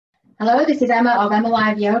Hello, this is Emma of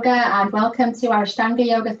EmmaLiveYoga and welcome to our Ashtanga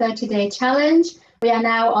Yoga 30-day challenge. We are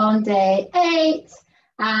now on day 8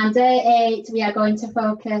 and day 8 we are going to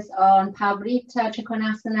focus on Parivritta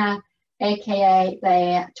Trikonasana, aka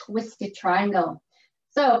the twisted triangle.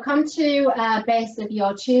 So come to a base of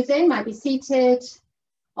your choosing, might be seated,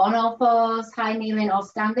 on all fours, high kneeling or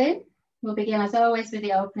standing. We'll begin as always with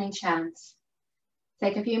the opening chant.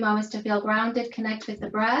 Take a few moments to feel grounded, connect with the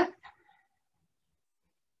breath.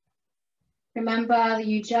 Remember the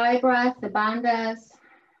Ujjayi breath, the bandhas.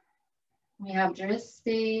 We have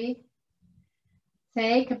Dristi.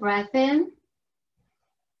 Take a breath in.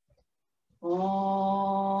 Om.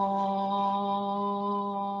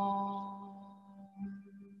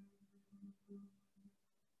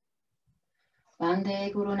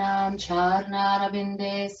 Vande Gurunam Charna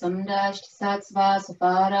Ravinde Sundashti Satsva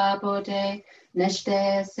Safara Bodhe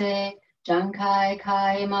Nishte Se Jankai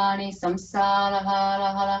Kai Mani Samsala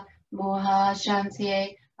Hala Hala Moha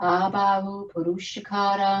Shantiye Abahu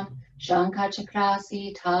Purushakaram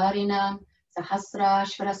Shankachakrasi Tarinam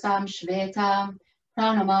Sahasrashvarasam Shvetam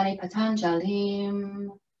Pranamani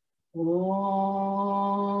Patanjalim Om.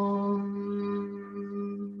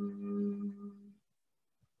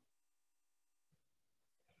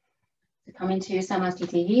 So coming to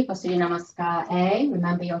Samastitihi for Surya Namaskar A,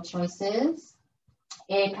 remember your choices.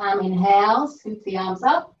 Ekam, inhale, scoop the arms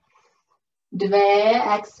up. Dve,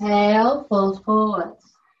 exhale, fold forwards.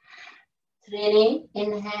 Trini,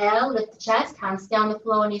 inhale, lift the chest, hands down the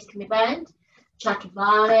floor, knees can be bent.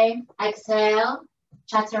 Chaturvale, exhale,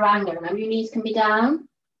 chaturanga. Remember your knees can be down.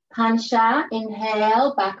 Pansha,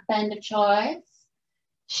 inhale, back bend of choice.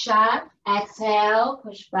 Shat, exhale,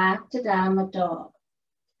 push back to downward dog.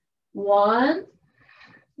 1,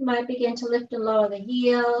 you might begin to lift and lower the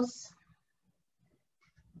heels.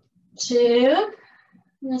 2,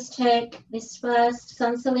 let's take this first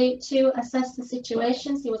sun salute to assess the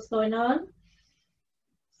situation, see what's going on.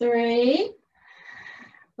 3,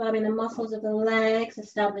 rubbing the muscles of the legs,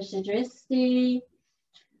 establish the dristi.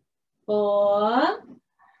 4,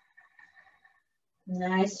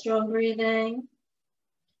 nice strong breathing.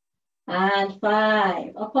 And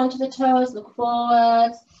 5, up onto the toes, look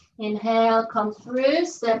forwards. Inhale, come through,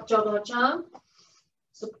 step, jog or jump.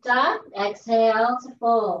 Supta, exhale to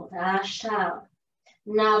fold, Ashtanga.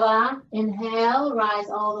 Nava, inhale, rise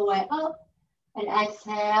all the way up, and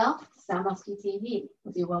exhale, Samastitihi.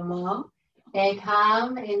 We'll do one more.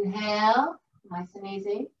 Ekam, inhale, nice and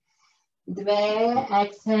easy. Dve,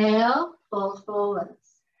 exhale, fold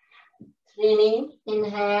forwards. Trini,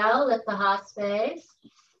 inhale, lift the heart space.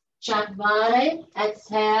 Chaturvale,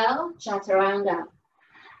 exhale, chaturanga.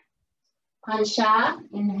 Pansha,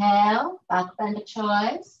 inhale, back bend of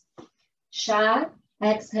choice. Shat,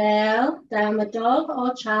 exhale, downward dog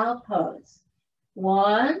or child pose.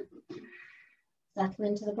 1, settle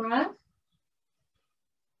into the breath.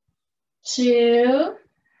 2,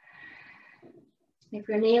 if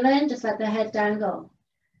you're kneeling, just let the head dangle.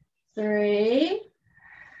 3,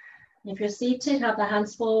 if you're seated, have the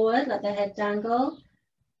hands forward, let the head dangle.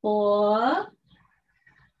 4,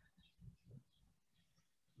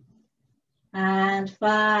 and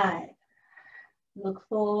 5. Look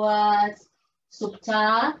forward.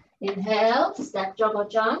 Supta, inhale, step, jog or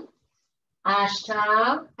jump.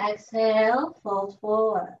 Ashtanga, exhale, fold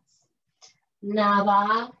forwards.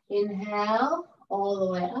 Nava, inhale, all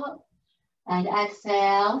the way up. And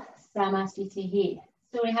exhale, Samastitihi.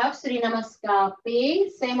 So we have Surya Namaskar B,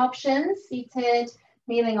 same options, seated,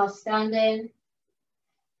 kneeling or standing.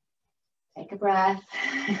 Take a breath,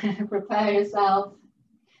 prepare yourself.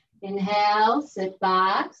 Inhale, sit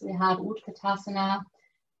back. So we have Utkatasana.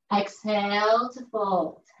 Exhale to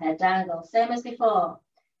fold, head dangle, same as before.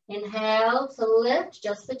 Inhale to lift,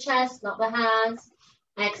 just the chest, not the hands.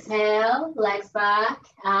 Exhale, legs back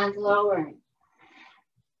and lowering.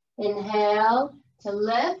 Inhale to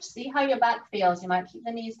lift, see how your back feels. You might keep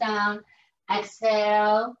the knees down.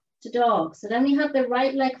 Exhale to dog. So then we have the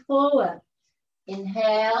right leg forward.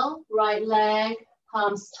 Inhale, right leg,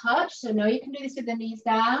 palms touch. So know you can do this with the knees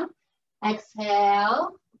down.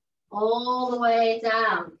 Exhale, all the way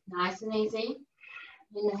down. Nice and easy.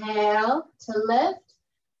 Inhale to lift,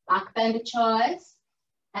 back bend of choice.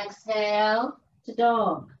 Exhale to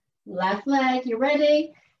dog. Left leg, you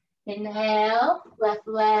ready? Inhale, left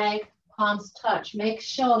leg, palms touch. Make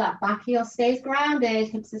sure that back heel stays grounded,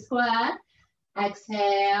 hips are square.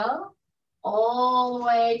 Exhale, all the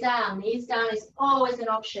way down. Knees down is always an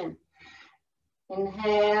option.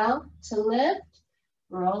 Inhale to lift,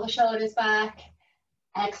 roll the shoulders back.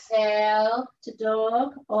 Exhale to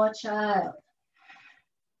dog or child.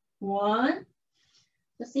 1.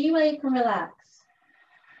 So see where you can relax.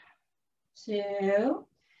 2.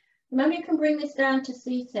 Remember, you can bring this down to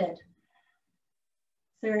seated.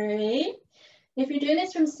 3. If you're doing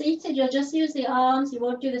this from seated, you'll just use the arms. You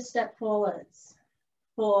won't do the step forwards.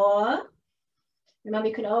 4. Remember,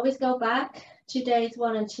 you can always go back to days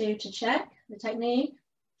 1 and 2 to check the technique.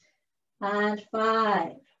 And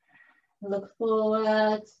 5. Look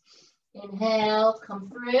forwards. Inhale,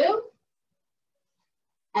 come through.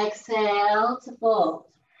 Exhale to fold.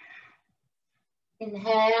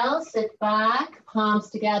 Inhale, sit back,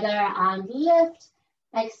 palms together and lift.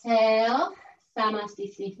 Exhale,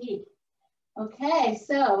 Samasthiti. Okay,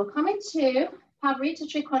 so we're coming to Parivritta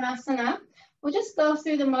Trikonasana. We'll just go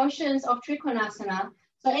through the motions of Trikonasana.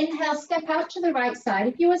 So inhale, step out to the right side.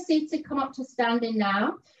 If you were seated, come up to standing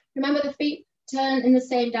now. Remember, the feet turn in the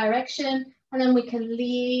same direction, and then we can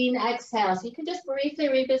lean, exhale. So you can just briefly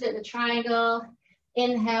revisit the triangle.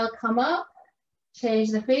 Inhale, come up,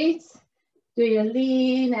 change the feet, do your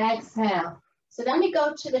lean, exhale. So then we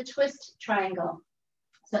go to the twist triangle.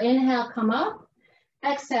 So inhale, come up,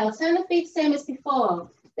 exhale, turn the feet same as before.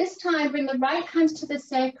 This time, bring the right hand to the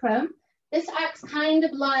sacrum. This acts kind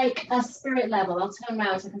of like a spirit level. I'll turn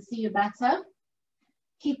around so I can see you better.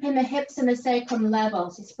 Keeping the hips and the sacrum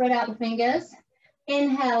level. So spread out the fingers.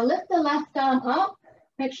 Inhale, lift the left arm up.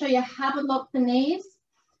 Make sure you haven't locked the knees.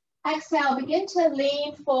 Exhale, begin to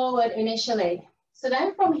lean forward initially. So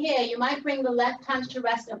then from here, you might bring the left hand to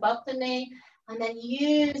rest above the knee and then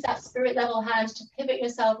use that spirit level hand to pivot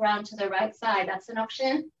yourself around to the right side. That's an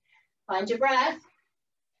option. Find your breath.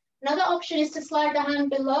 Another option is to slide the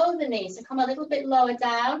hand below the knee. So come a little bit lower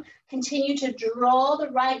down. Continue to draw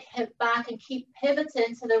the right hip back and keep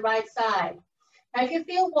pivoting to the right side. Now, if you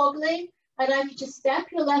feel wobbly, I'd like you to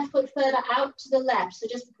step your left foot further out to the left. So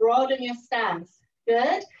just broaden your stance.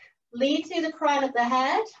 Good. Lead through the crown of the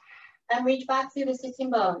head and reach back through the sitting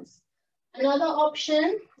bones. Another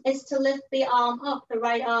option is to lift the arm up, the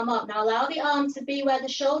right arm up. Now allow the arm to be where the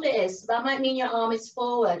shoulder is. So that might mean your arm is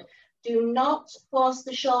forward. Do not force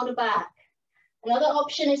the shoulder back. Another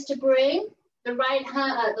option is to bring the right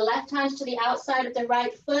hand, the left hand to the outside of the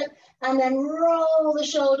right foot and then roll the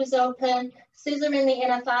shoulders open, scissoring the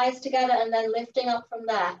inner thighs together and then lifting up from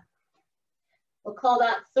there. We'll call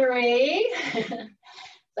that 3.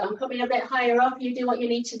 So I'm coming a bit higher up. You do what you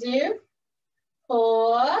need to do.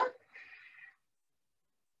 4.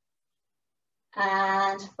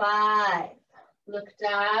 And 5. Look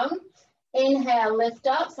down. Inhale, lift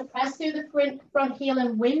up. So press through the front heel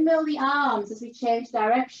and windmill the arms as we change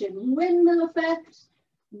direction. Windmill effect.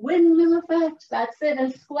 Windmill effect. That's it.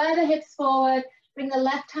 And square the hips forward. Bring the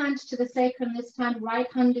left hand to the sacrum. This time, right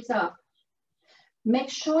hand is up. Make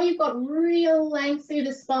sure you've got real length through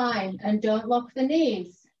the spine and don't lock the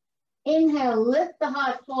knees. Inhale, lift the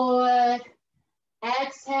heart forward.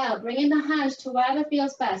 Exhale, bring in the hands to wherever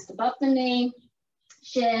feels best, above the knee,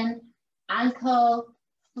 shin, ankle,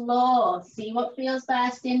 floor. See what feels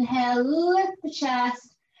best. Inhale, lift the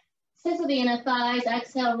chest, scissor the inner thighs.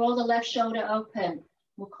 Exhale, roll the left shoulder open.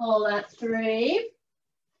 We'll call that 3.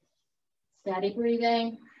 Steady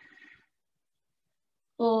breathing.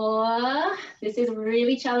 4. This is a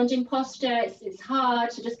really challenging posture. It's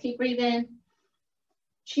hard, so just keep breathing.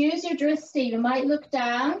 Choose your drishti. You might look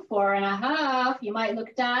down, 4.5. You might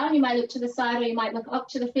look down, you might look to the side, or you might look up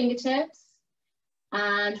to the fingertips.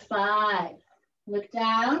 And 5. Look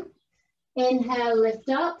down. Inhale, lift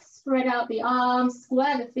up, spread out the arms,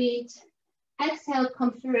 square the feet. Exhale,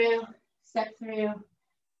 come through, step through.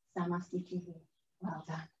 Samasthiti. Well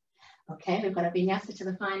done. Okay, we've got a vinyasa to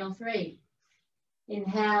the final 3.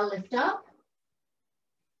 Inhale, lift up.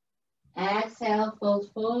 Exhale,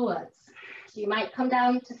 fold forwards. So you might come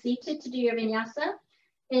down to seated to do your vinyasa.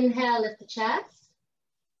 Inhale, lift the chest.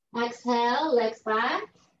 Exhale, legs back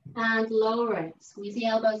and lower it. Squeeze the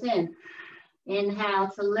elbows in. Inhale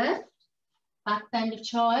to lift, back bend of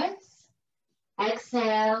choice.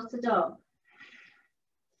 Exhale to dog.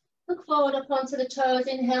 Look forward up onto the toes.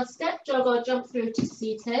 Inhale, step, jog or jump through to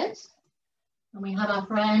seated. And we have our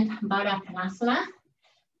friend Baddha Konasana.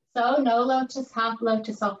 So no lotus, half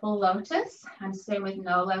lotus or full lotus. And same with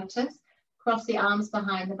no lotus. Cross the arms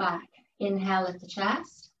behind the back. Inhale, lift the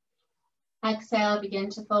chest. Exhale, begin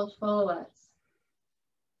to fold forwards.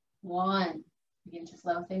 1, begin to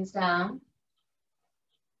slow things down.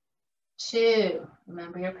 2,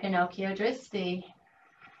 remember your Pinocchio drishti.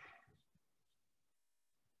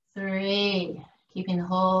 3, keeping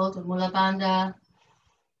hold of Mula Bandha,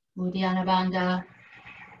 Uddiyana Bandha.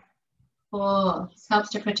 4, this helps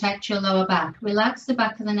to protect your lower back. Relax the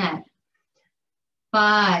back of the neck.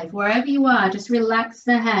 5, wherever you are, just relax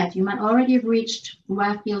the head. You might already have reached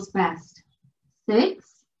where feels best. 6,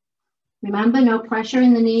 Remember, no pressure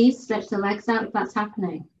in the knees. Stretch the legs out if that's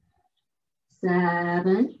happening.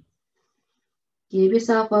 7. Give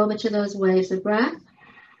yourself over to those waves of breath.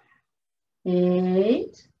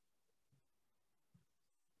 8.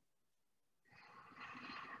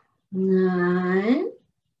 9.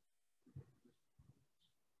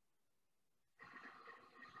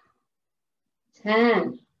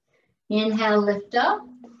 10. Inhale, lift up.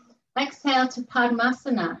 Exhale to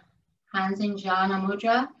Padmasana. Hands in Jhana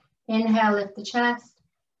Mudra. Inhale, lift the chest.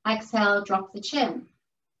 Exhale, drop the chin.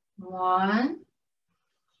 1.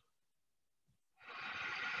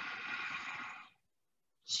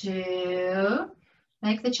 2.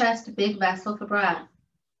 Make the chest a big vessel for breath.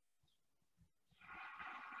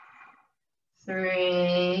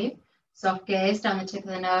 3. Soft gaze down the tip of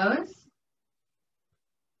the nose.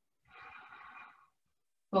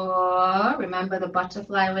 4. Remember the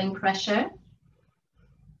butterfly wing pressure.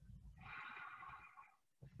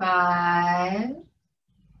 5.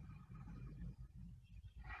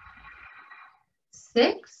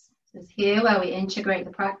 6. This is here where we integrate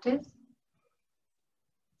the practice.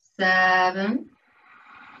 7.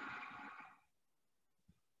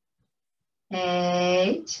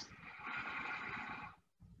 8.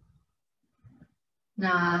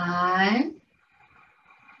 9.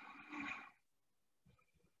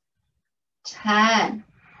 10.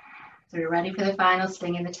 So we're ready for the final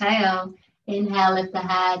swing in the tail. Inhale, lift the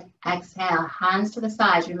head. Exhale, hands to the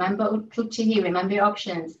sides. Remember Uttanasana, remember your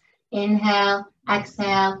options. Inhale,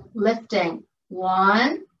 exhale, lifting.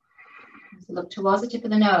 1. So look towards the tip of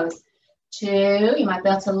the nose. 2, you might be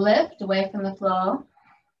able to lift away from the floor.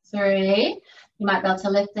 3, you might be able to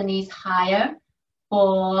lift the knees higher.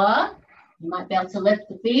 4, you might be able to lift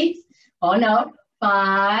the feet. Oh no.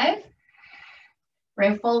 5,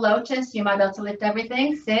 bring full lotus. You might be able to lift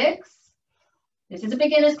everything. 6, this is a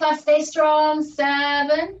beginner's class. Stay strong.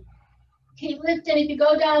 7, keep lifting. If you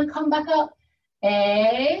go down, come back up.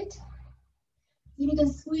 8, you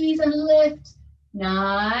can squeeze and lift.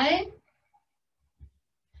 9,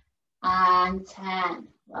 and 10.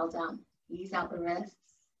 Well done. Ease out the wrists.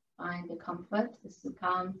 Find the comfort. This will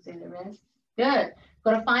come through the wrists. Good.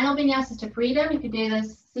 Got a final vinyasa to freedom. You can do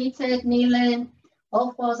this seated, kneeling,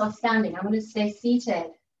 all fours or standing. I'm going to stay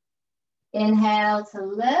seated. Inhale to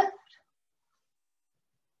lift.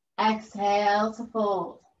 Exhale to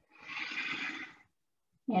fold.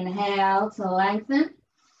 Inhale to lengthen.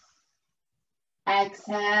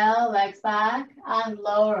 Exhale, legs back and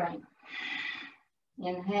lowering.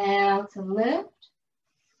 Inhale to lift.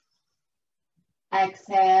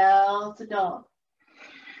 Exhale to dog.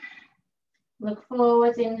 Look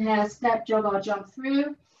forward, inhale, step, jog or jog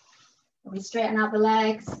through. We straighten out the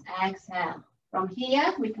legs, exhale. From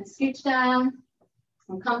here, we can scooch down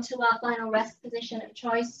and come to our final rest position of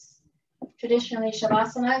choice. Traditionally,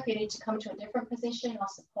 Shavasana. If you need to come to a different position or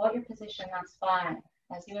support your position, that's fine.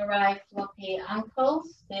 As you arrive, floppy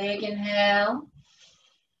ankles, big inhale.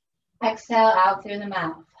 Exhale out through the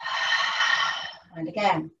mouth. And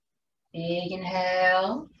again, big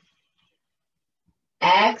inhale.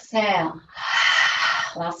 Exhale.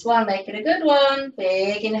 Last one, make it a good one.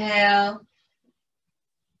 Big inhale.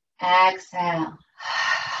 Exhale.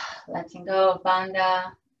 Letting go of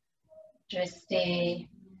Bandha, Dristi,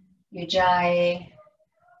 Ujjayi,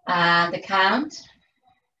 and the count.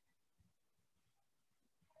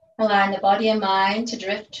 Allowing the body and mind to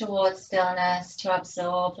drift towards stillness, to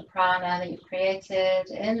absorb the prana that you've created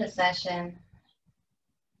in the session.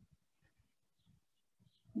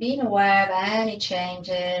 Being aware of any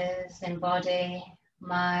changes in body,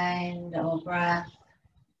 mind, or breath.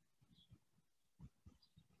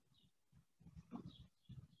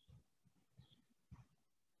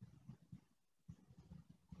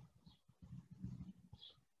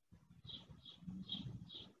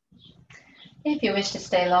 If you wish to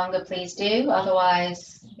stay longer, please do.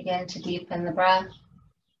 Otherwise, begin to deepen the breath.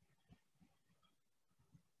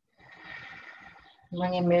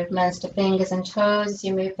 Bring your movements to fingers and toes as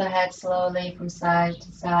you move the head slowly from side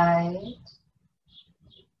to side.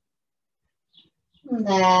 And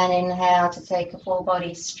then inhale to take a full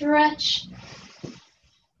body stretch.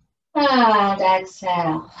 And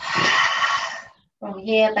exhale. From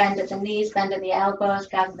here, bend at the knees, bend at the elbows,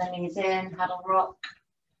 gather the knees in, huddle rock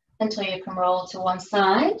until you can roll to one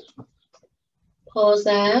side. Pause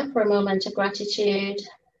there for a moment of gratitude,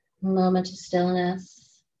 a moment of stillness.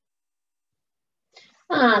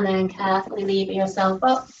 And then carefully lever yourself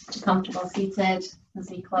up to comfortable seated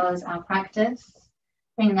as we close our practice.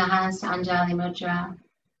 Bring the hands to Anjali Mudra.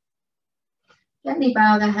 Gently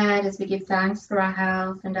bow the head as we give thanks for our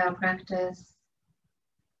health and our practice.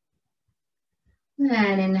 And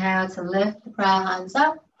then inhale to lift the prayer hands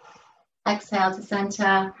up. Exhale to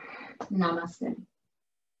center. Namaste.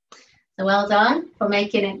 So well done for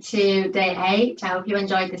making it to day 8. I hope you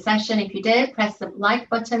enjoyed the session. If you did, press the like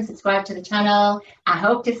button, subscribe to the channel. I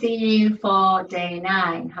hope to see you for day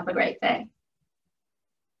 9. Have a great day.